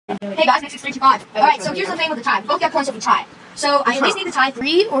Hey guys, Nicsix325. Alright, so here's the thing with the tie. We both get points if we tie. So I at least need to tie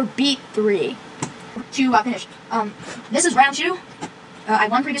 3 or beat 3 to finish. This is round 2. I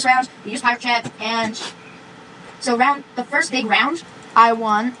won previous rounds. We used pirate chat, and so the first big round, I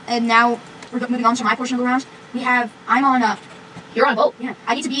won, and now we're moving on to my portion of the round. I'm on You're on a boat. Yeah,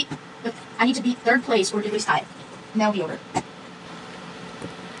 I need to beat 3rd place or at least tie it. And that'll be over.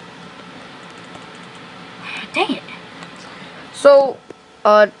 Dang it. So,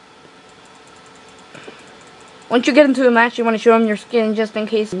 once you get into a match, you want to show them your skin just in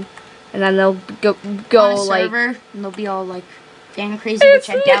case, and then they'll go on a like server, and they'll be all like damn crazy, which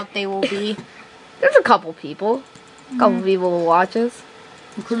I doubt they will be. There's a couple people. A couple people will watch us.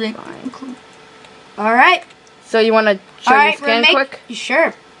 Including. Alright. So you want to show your skin quick?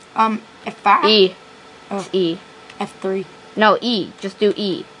 Sure. F5? E. Oh. E. F3. No, E. Just do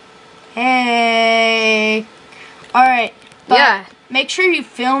E. Hey. Alright. Yeah. Make sure you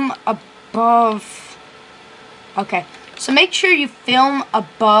film above. Okay. So make sure you film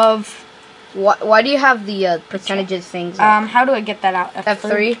above. Why do you have the percentages things up? How do I get that out?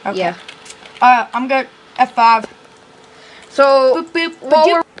 F3? Okay. Yeah. I'm good. F5. So, boop,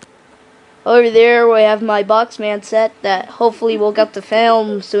 boop, over there we have my Boxman set that hopefully we'll get to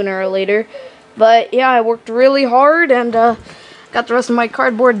film sooner or later. But yeah, I worked really hard and got the rest of my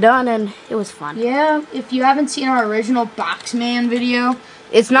cardboard done, and it was fun. Yeah, if you haven't seen our original Boxman video,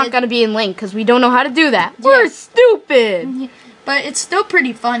 it's not going to be in link because we don't know how to do that. We're stupid. But it's still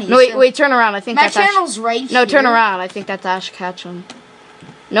pretty funny. No, wait, turn around. I think my that's channel's right here. No, turn around. I think that's Ash Ketchum.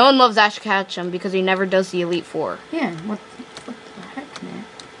 No one loves Ash Ketchum because he never does the Elite Four. Yeah, what the heck, man?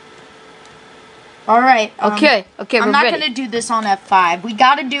 Alright. Okay, we're I'm not ready. going to do this on F5. We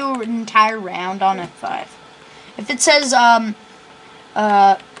got to do an entire round on F5. If it says,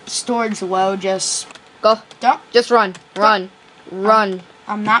 storage low, just... Go. Don't. Just run. Run. Run.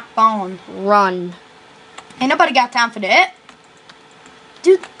 I'm not falling. Run. Ain't nobody got time for that.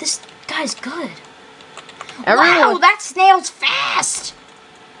 Dude, this guy's good. Wow, that snail's fast!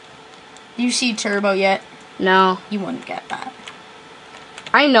 Do you see Turbo yet? No. You wouldn't get that.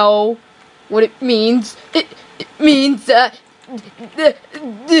 I know what it means. It means never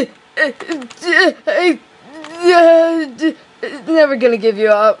gonna give you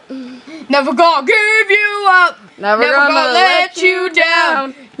up. Never gonna give you up. Never gonna let you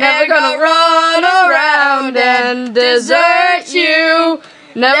down. Never gonna run around and desert you.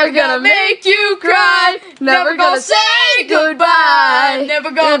 Never gonna make you cry. Never gonna say goodbye. Never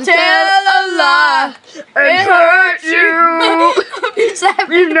gonna tell a lie and hurt you.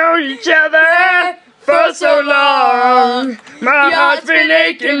 We've known each other for so long. My heart's been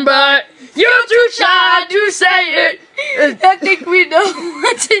aching, but you're too shy to say it. I think we know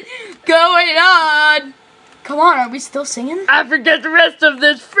what's going on. Come on, are we still singing? I forget the rest of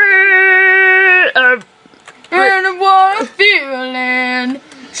this. And what I'm feeling,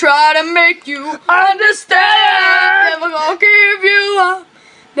 try to make you understand. Never gonna give you up,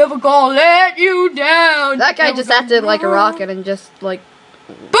 never gonna let you down. That guy just acted like a rocket and just like,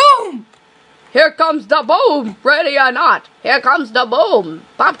 boom! Here comes the boom, ready or not. Here comes the boom.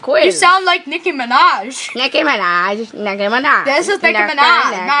 Pop quiz. You sound like Nicki Minaj. Nicki Minaj, Nicki Minaj. This is Nicki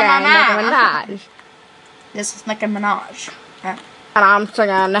Minaj. Nicki Minaj. This is Nicki Minaj. And I'm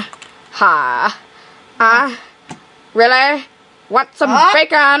singing, really? Want some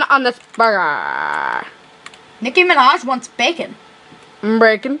bacon on this burger? Nicki Minaj wants bacon.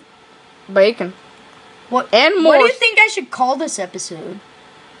 Bacon. Bacon. What? And more. What do you think I should call this episode?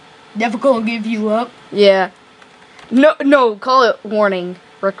 Never gonna give you up. Yeah. No, call it warning.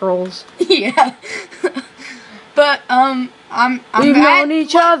 Rick rolls. Yeah. But We've known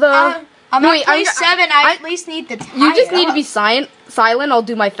each other. I'm at place 7. I at least need to tie You just it need up. to be silent. I'll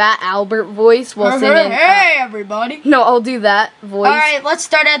do my Fat Albert voice while singing. Hey, everybody. No, I'll do that voice. All right, let's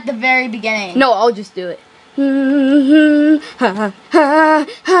start at the very beginning. No, I'll just do it. You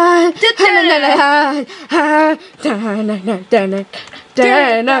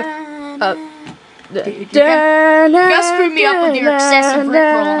guys screwed me up with your excessive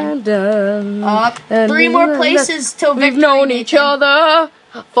rickrolling. 3 more places till victory. We've known each other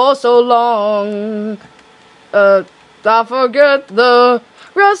for so long. I forget the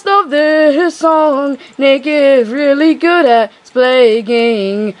rest of this song. Nick is really good at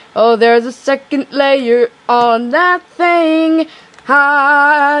splegging. Oh, there's a second layer on that thing.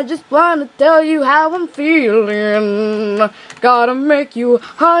 I just want to tell you how I'm feeling. Gotta make you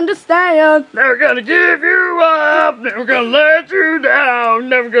understand. Never gonna give you up. Never gonna let you down.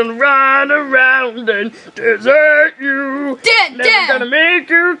 Never gonna run around and desert you. Never gonna make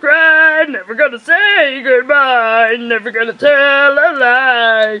you cry. Never gonna say goodbye. Never gonna tell a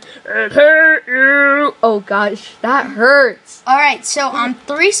lie and hurt you. Oh gosh, that hurts. Alright, so I'm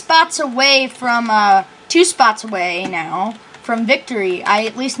 3 spots away from, 2 spots away now from victory. I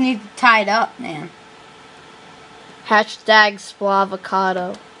at least need to tie it up, man. Hashtag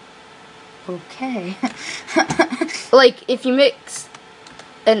Splavocado. Okay. Like, if you mix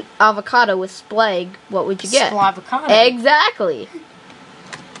an avocado with Splegg, what would you get? Splavocado. Exactly.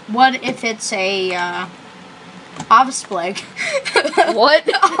 What if it's a, Avasplegg? What?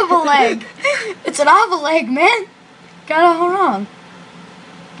 Avaleg. It's an Avaleg, man. Got it all wrong.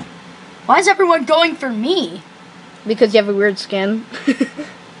 Why is everyone going for me? Because you have a weird skin.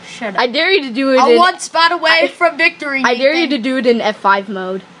 Shut up. I dare you to do it I'm 1 spot away from victory. I dare you to do it in F5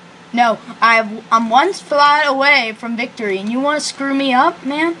 mode. No, I'm 1 spot away from victory, and you want to screw me up,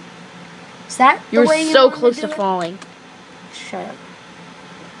 man? Is that the way you You're so want close to to do it? falling. Shut up.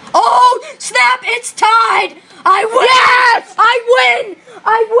 Oh, snap, it's tied! I win! Yes! I win!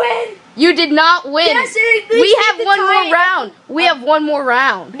 I win! You did not win. Yes, we have one more round. We have one more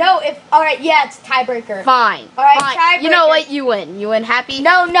round. No, alright, yeah, it's a tiebreaker. Fine. Alright, fine. tiebreaker. You know what? You win. You win happy?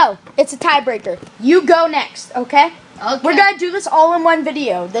 No, it's a tiebreaker. You go next, okay? Okay. We're gonna do this all in one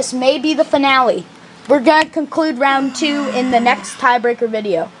video. This may be the finale. We're gonna conclude round 2 in the next tiebreaker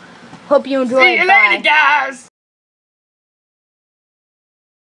video. Hope you enjoyed. See you later, guys.